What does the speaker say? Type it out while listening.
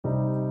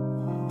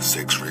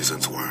6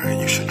 reasons why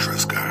you should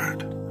trust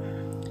God.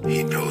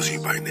 He knows you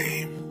by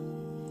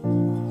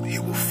name. He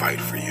will fight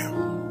for you.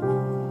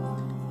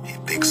 He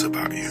thinks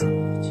about you.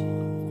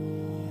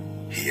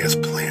 He has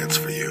plans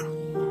for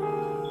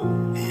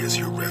you. He is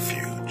your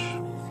refuge.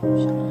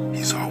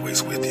 He's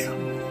always with you.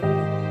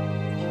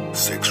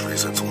 6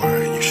 reasons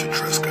why you should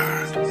trust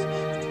God.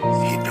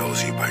 He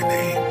knows you by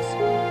name.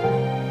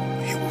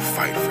 He will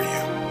fight for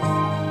you.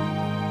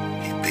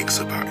 He thinks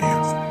about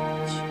you.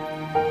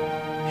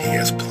 He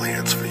has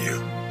plans for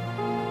you.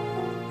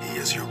 He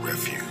is your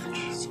refuge.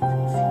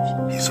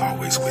 He's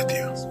always with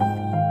you.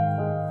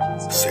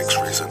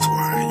 6 reasons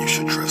why you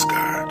should trust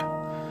God.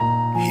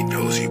 He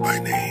knows you by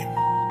name.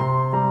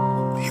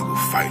 He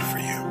will fight for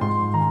you.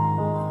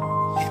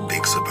 He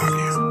thinks about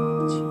you.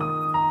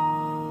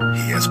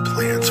 He has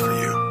plans for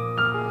you.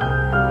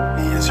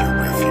 He is your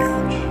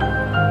refuge.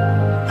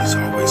 He's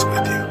always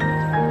with you.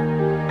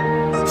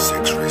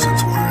 6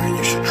 reasons why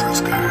you should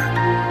trust God.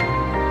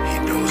 He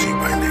knows you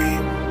by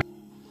name.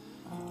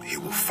 He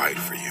will fight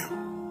for you.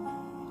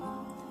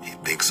 He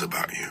thinks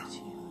about you.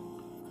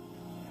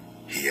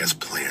 He has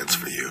plans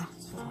for you.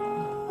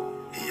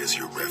 He is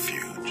your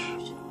refuge.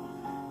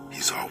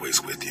 He's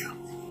always with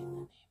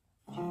you.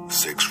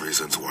 6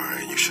 reasons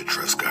why you should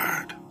trust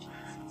God.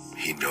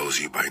 He knows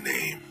you by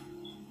name.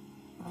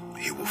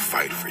 He will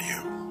fight for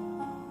you.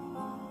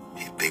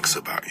 He thinks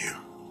about you.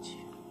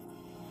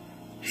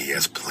 He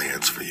has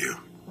plans for you.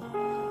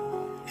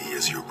 He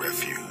is your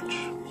refuge.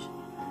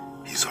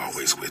 He's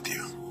always with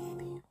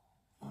you.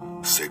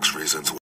 6 reasons